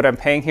 When you look at what I'm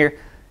paying here,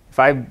 if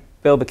I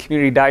build a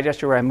community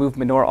digester where I move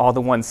manure all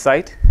to one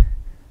site,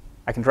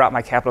 I can drop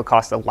my capital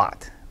cost a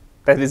lot.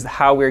 That is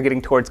how we're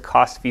getting towards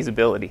cost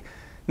feasibility.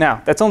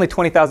 Now, that's only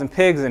 20,000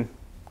 pigs and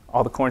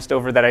all the corn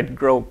stover that I'd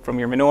grow from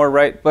your manure,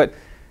 right? But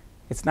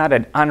it's not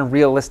an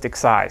unrealistic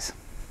size.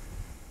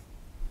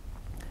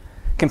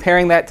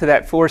 Comparing that to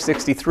that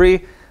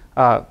 463,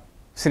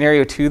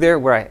 scenario 2 there,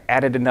 where I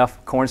added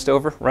enough corn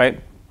stover, right?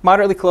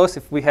 Moderately close.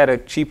 If we had a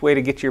cheap way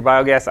to get your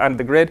biogas onto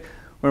the grid,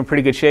 we're in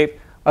pretty good shape.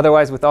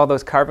 Otherwise, with all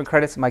those carbon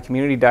credits, my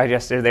community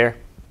digester there,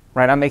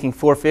 right, I'm making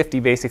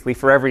 $4.50 basically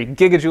for every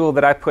gigajoule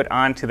that I put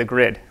onto the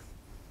grid.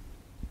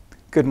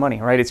 Good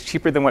money, right? It's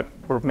cheaper than what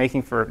we're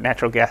making for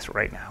natural gas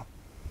right now.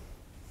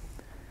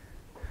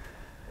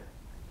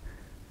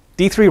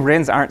 D3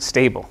 RINs aren't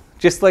stable.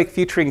 Just like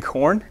futuring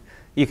corn,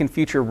 you can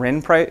future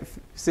RIN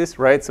prices,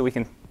 right? So we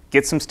can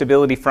get some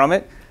stability from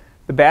it.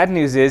 The bad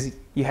news is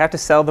you have to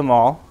sell them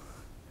all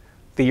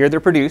the year they're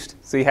produced.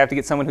 So you have to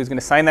get someone who's going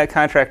to sign that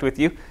contract with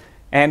you.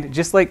 And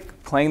just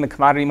like playing the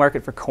commodity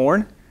market for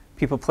corn,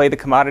 people play the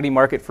commodity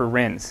market for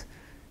RINs.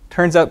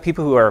 Turns out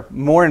people who are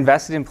more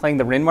invested in playing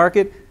the RIN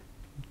market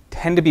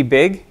tend to be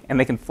big, and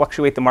they can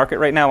fluctuate the market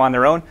right now on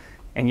their own,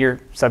 and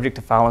you're subject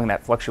to following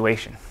that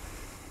fluctuation.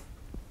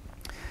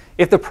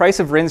 If the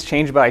price of RINs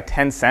change by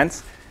 10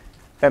 cents,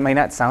 that may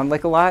not sound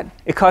like a lot.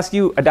 It costs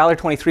you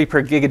 $1.23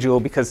 per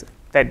gigajoule because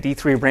that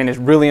D3 RIN is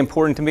really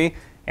important to me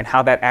and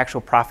how that actual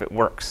profit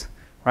works,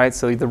 right?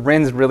 So the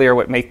RINs really are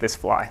what make this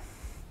fly.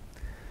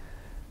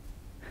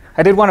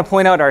 I did want to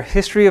point out our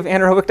history of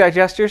anaerobic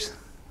digesters.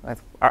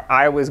 Our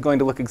Iowa is going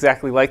to look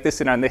exactly like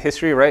this in the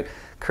history, right?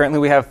 Currently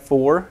we have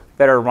 4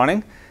 that are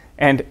running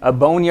and a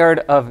boneyard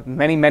of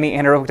many, many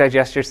anaerobic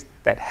digesters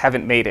that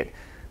haven't made it.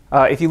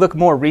 If you look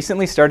more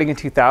recently, starting in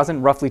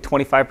 2000, roughly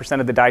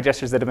 25% of the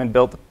digesters that have been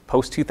built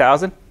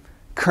post-2000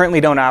 currently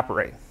don't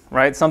operate,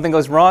 right? Something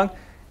goes wrong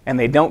and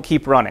they don't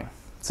keep running.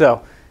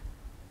 So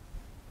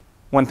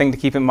one thing to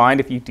keep in mind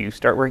if you do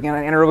start working on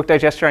an anaerobic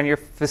digester on your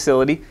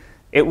facility,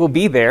 it will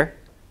be there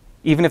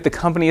even if the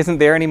company isn't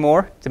there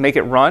anymore to make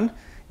it run.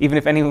 Even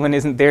if anyone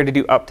isn't there to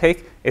do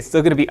uptake, it's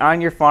still going to be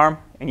on your farm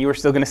and you are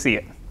still going to see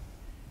it.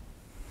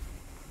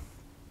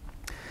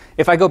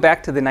 If I go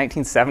back to the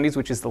 1970s,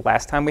 which is the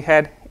last time we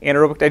had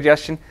anaerobic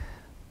digestion,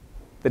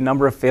 the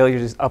number of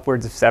failures is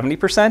upwards of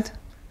 70%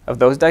 of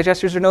those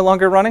digesters are no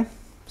longer running.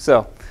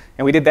 So,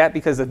 and we did that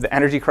because of the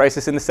energy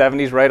crisis in the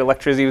 70s, right?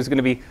 Electricity was going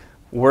to be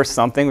worth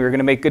something. We were going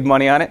to make good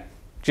money on it,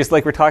 just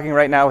like we're talking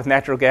right now with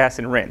natural gas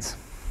and RINs.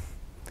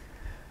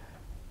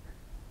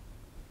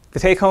 The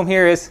take home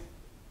here is,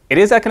 it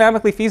is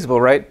economically feasible,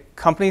 right?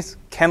 Companies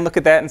can look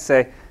at that and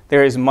say,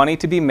 there is money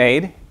to be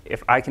made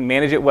if I can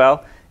manage it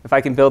well, if I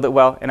can build it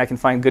well, and I can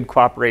find good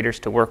cooperators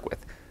to work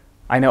with.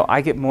 I know I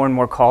get more and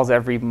more calls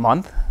every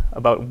month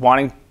about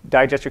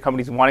digester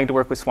companies wanting to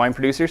work with swine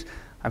producers.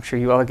 I'm sure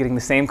you all are getting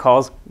the same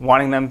calls,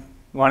 wanting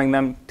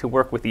them to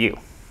work with you.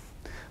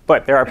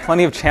 But there are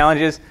plenty of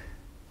challenges.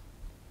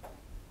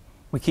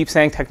 We keep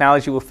saying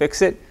technology will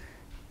fix it.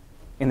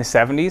 in the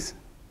 70s,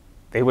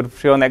 they would have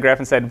shown that graph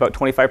and said about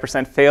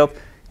 25% failed.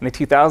 In the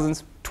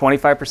 2000s,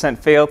 25%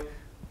 failed. I'm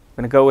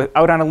going to go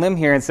out on a limb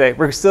here and say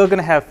we're still going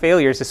to have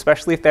failures,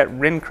 especially if that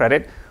RIN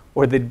credit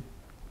or the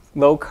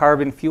low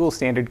carbon fuel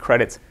standard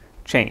credits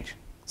change.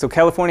 So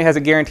California has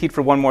it guaranteed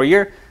for 1 more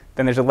year.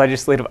 Then there's a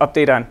legislative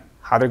update on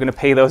how they're going to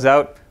pay those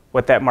out,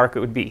 what that market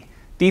would be.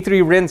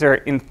 D3 RINs are,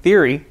 in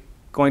theory,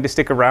 going to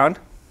stick around,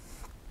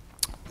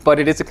 but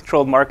it is a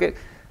controlled market.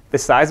 The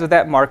size of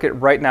that market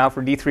right now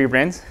for D3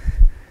 RINs,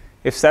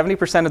 if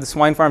 70% of the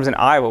swine farms in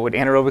Iowa would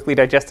anaerobically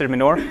digest their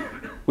manure,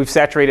 we've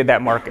saturated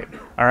that market,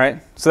 all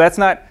right? So that's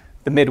not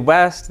the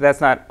Midwest,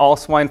 that's not all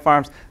swine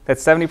farms,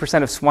 that's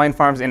 70% of swine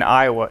farms in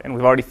Iowa, and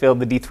we've already filled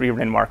the D3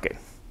 RIN market.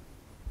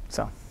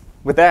 So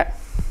with that,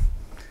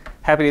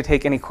 happy to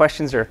take any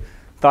questions or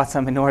thoughts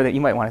on manure that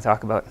you might want to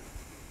talk about.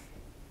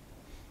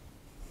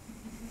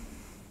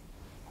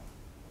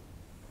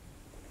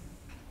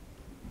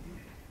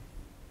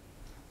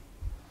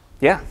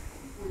 Yeah?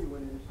 Before you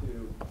went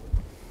into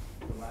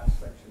the last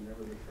section, there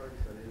was a chart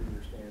that I didn't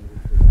understand,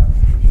 which was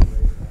application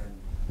rate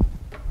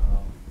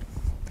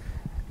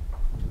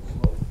and the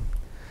slope.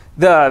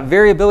 The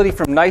variability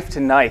from knife to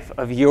knife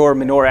of your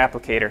manure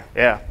applicator,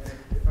 yeah. And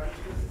if I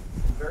understood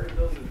it, the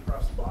variability was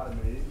across the bottom,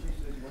 and it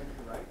increases as you went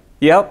to the right?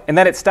 Yep, and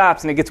then it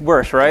stops and it gets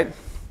worse, right? It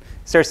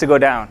starts to go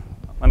down.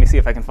 Let me see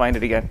if I can find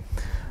it again.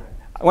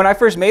 When I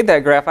first made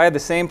that graph, I had the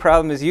same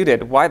problem as you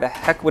did. Why the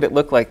heck would it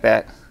look like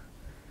that?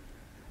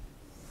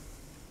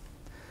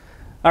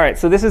 All right,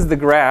 so this is the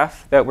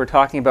graph that we're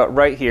talking about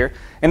right here.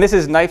 And this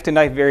is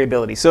knife-to-knife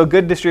variability. So a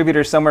good distributor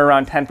is somewhere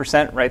around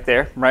 10% right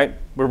there, right?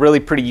 We're really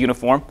pretty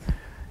uniform.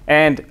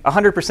 And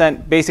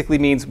 100% basically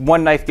means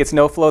one knife gets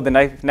no flow, the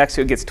knife next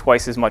to it gets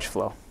twice as much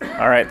flow.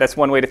 All right, that's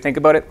one way to think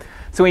about it.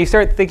 So when you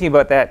start thinking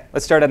about that,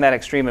 let's start on that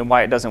extreme and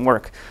why it doesn't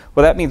work.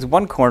 Well, that means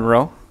one corn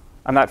row,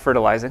 I'm not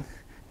fertilizing.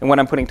 And when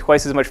I'm putting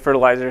twice as much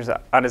fertilizers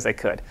on as I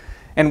could.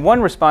 And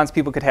one response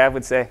people could have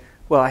would say,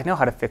 well, I know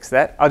how to fix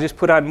that. I'll just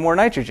put on more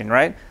nitrogen,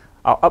 right?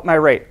 I'll up my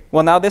rate.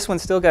 Well, now this one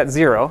still got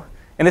 0,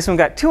 and this one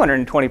got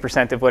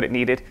 220% of what it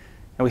needed,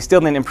 and we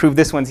still didn't improve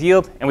this one's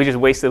yield, and we just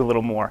wasted a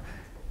little more.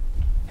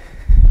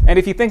 And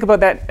if you think about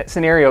that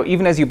scenario,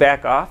 even as you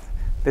back off,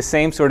 the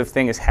same sort of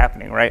thing is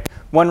happening, right?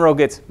 One row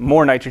gets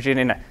more nitrogen,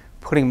 and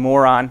putting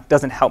more on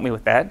doesn't help me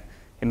with that.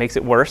 It makes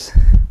it worse.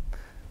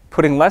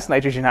 Putting less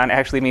nitrogen on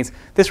actually means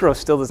this row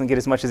still doesn't get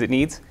as much as it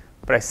needs,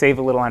 but I save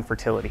a little on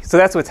fertility. So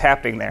that's what's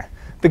happening there.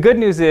 The good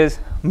news is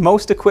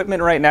most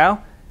equipment right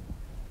now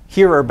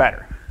here are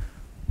better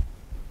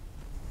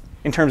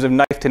in terms of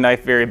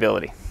knife-to-knife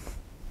variability.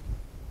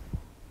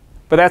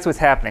 But that's what's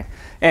happening.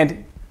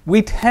 And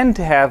we tend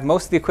to have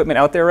most of the equipment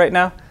out there right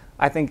now,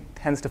 I think,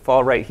 tends to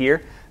fall right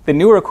here. The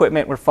newer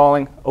equipment, we're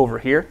falling over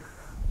here.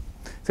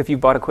 So if you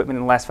bought equipment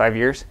in the last 5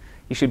 years,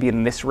 you should be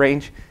in this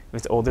range. If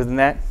it's older than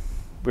that,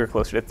 we're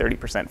closer to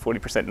 30%,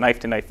 40%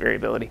 knife-to-knife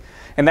variability.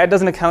 And that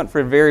doesn't account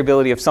for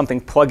variability of something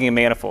plugging a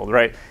manifold,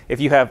 right? If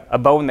you have a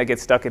bone that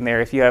gets stuck in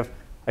there, if you have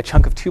a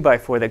chunk of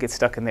 2x4 that gets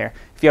stuck in there,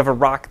 if you have a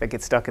rock that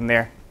gets stuck in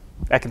there,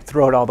 that can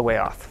throw it all the way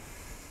off.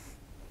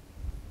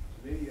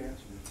 So maybe you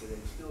answered it, but it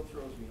still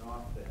throws me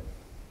off that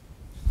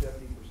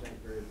 70%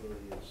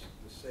 variability is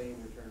the same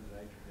return to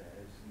nitrogen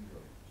as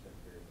 0%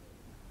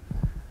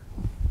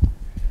 variability.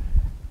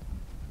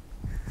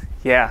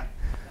 Yeah.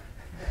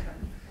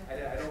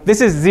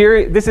 This is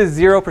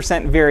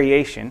 0%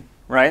 variation,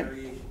 right?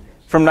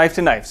 From knife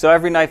to knife. So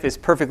every knife is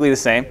perfectly the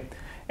same.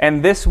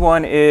 And this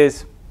one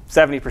is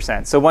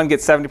 70%. So one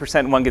gets 70%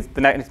 and one gets the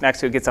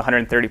next to it gets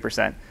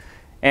 130%.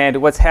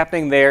 And what's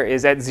happening there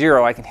is at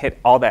 0, I can hit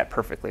all that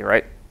perfectly,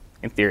 right?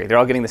 In theory, they're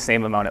all getting the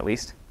same amount at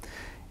least.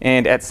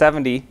 And at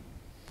 70,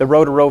 the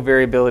row-to-row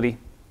variability,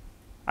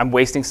 I'm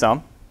wasting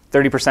some,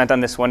 30% on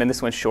this one, and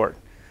this one's short.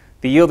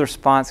 The yield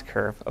response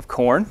curve of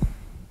corn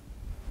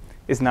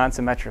is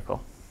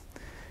non-symmetrical.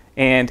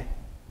 And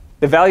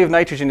the value of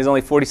nitrogen is only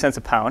 40 cents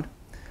a pound.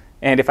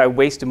 And if I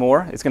waste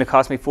more, it's going to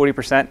cost me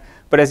 40%.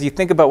 But as you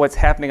think about what's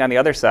happening on the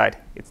other side,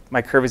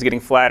 my curve is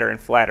getting flatter and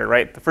flatter,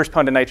 right? The first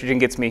pound of nitrogen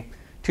gets me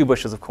 2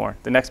 bushels of corn.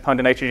 The next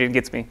pound of nitrogen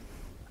gets me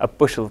a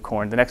bushel of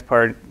corn. The next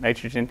part of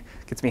nitrogen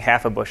gets me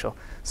half a bushel.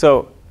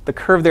 So the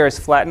curve there is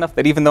flat enough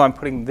that even though I'm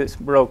putting this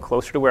row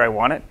closer to where I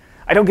want it,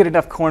 I don't get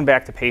enough corn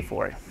back to pay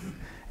for it.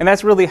 And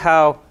that's really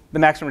how the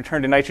maximum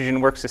return to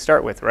nitrogen works to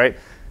start with, right?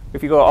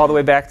 If you go all the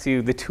way back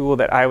to the tool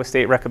that Iowa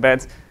State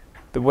recommends,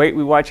 the weight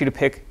we want you to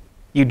pick,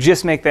 you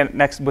just make that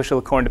next bushel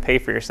of corn to pay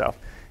for yourself.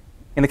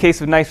 In the case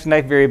of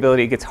knife-to-knife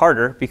variability, it gets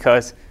harder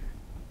because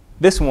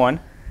this one,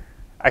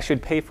 I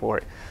should pay for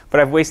it. But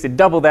I've wasted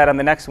double that on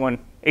the next one,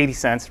 80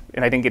 cents,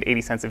 and I didn't get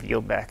 80 cents of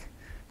yield back.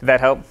 Did that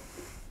help?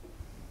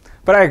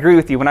 But I agree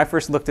with you. When I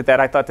first looked at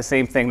that, I thought the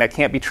same thing. That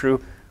can't be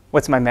true.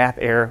 What's my math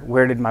error?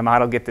 Where did my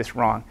model get this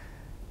wrong?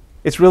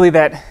 It's really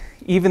that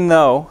even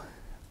though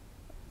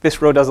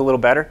this row does a little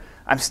better,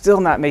 I'm still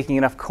not making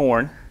enough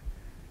corn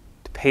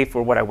to pay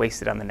for what I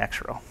wasted on the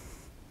next row.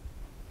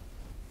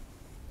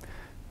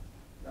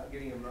 Not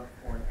getting enough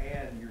corn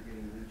and you're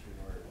getting leaching.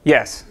 Or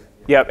Yes.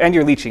 Yep, and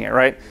you're leaching it,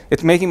 right?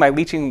 It's making my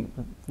leaching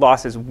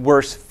loss is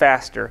worse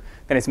faster,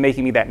 then it's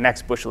making me that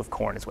next bushel of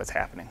corn is what's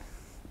happening.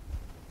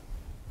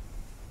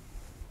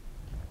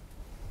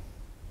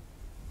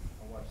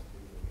 I'll watch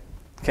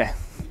the video again.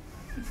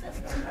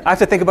 Okay. I have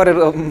to think about it.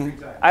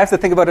 I have to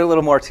think about it a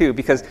little more too,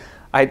 because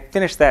I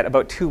finished that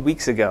about 2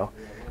 weeks ago.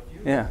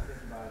 Yeah.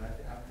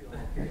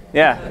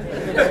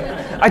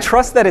 Yeah. I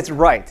trust that it's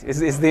right.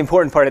 Is the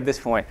important part at this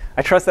point.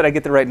 I trust that I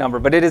get the right number,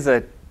 but it is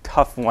a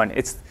tough one.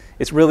 It's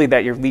really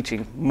that you're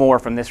leaching more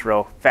from this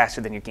row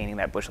faster than you're gaining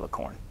that bushel of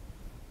corn.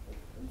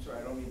 I'm sorry,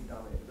 I don't mean to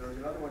dominate. There was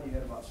another one you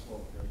had about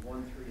slope. There's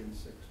 1, 3, and 6%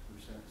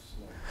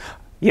 slope.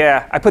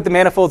 Yeah, I put the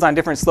manifolds on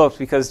different slopes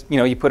because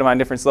you put them on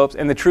different slopes.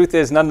 And the truth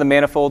is, none of the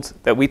manifolds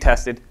that we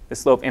tested, the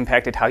slope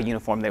impacted how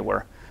uniform they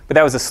were. But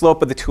that was the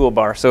slope of the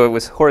toolbar. So it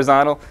was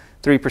horizontal,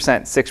 3%,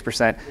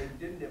 6%.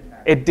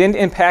 It didn't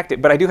impact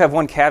it, but I do have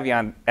one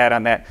caveat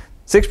on that.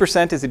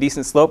 6% is a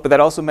decent slope, but that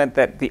also meant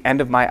that the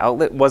end of my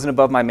outlet wasn't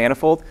above my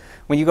manifold.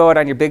 When you go out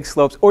on your big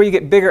slopes, or you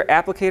get bigger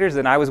applicators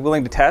than I was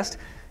willing to test,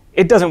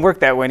 it doesn't work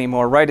that way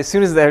anymore, right? As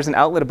soon as there's an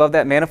outlet above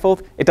that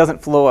manifold, it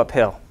doesn't flow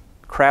uphill.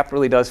 Crap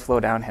really does flow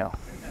downhill.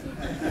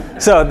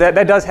 So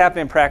that does happen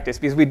in practice,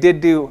 because we did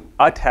do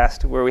a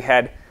test where we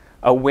had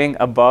a wing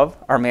above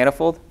our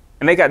manifold,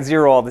 and they got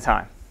 0 all the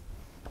time.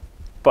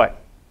 But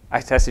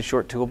I tested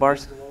short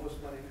toolbars.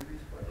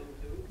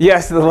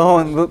 Yes, the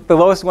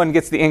lowest one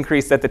gets the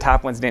increase that the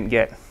top ones didn't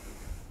get.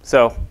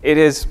 So it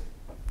is,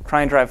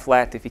 try and drive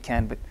flat if you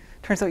can, but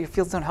it turns out your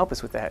fields don't help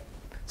us with that.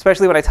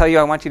 Especially when I tell you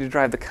I want you to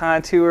drive the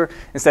contour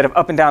instead of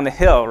up and down the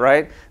hill,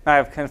 right? I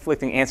have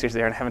conflicting answers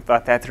there, and I haven't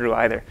thought that through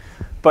either.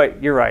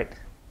 But you're right.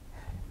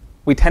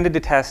 We tended to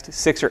test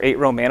 6 or 8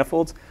 row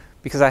manifolds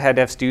because I had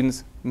to have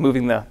students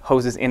moving the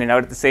hoses in and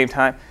out at the same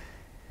time.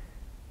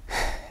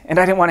 And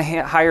I didn't want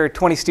to hire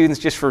 20 students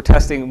just for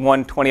testing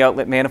one 20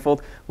 outlet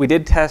manifold. We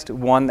did test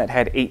one that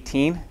had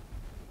 18.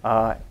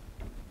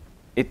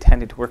 It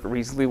tended to work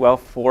reasonably well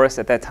for us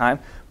at that time,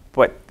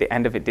 but the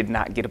end of it did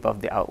not get above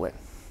the outlet.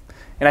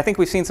 And I think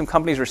we've seen some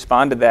companies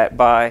respond to that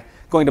by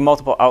going to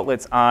multiple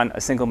outlets on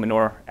a single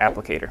manure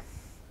applicator.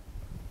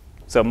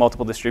 So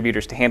multiple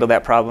distributors to handle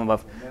that problem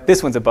of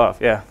this one's above,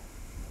 yeah.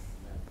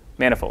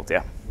 Manifolds,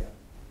 yeah.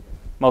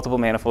 Multiple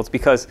manifolds,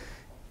 because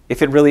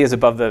if it really is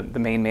above the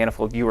main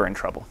manifold, you are in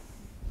trouble.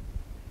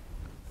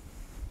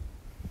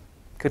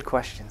 Good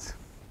questions.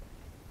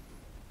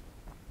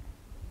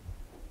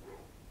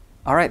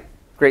 All right,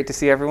 great to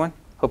see everyone.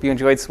 Hope you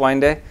enjoyed Swine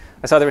Day.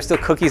 I saw there were still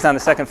cookies on the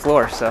second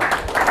floor, so.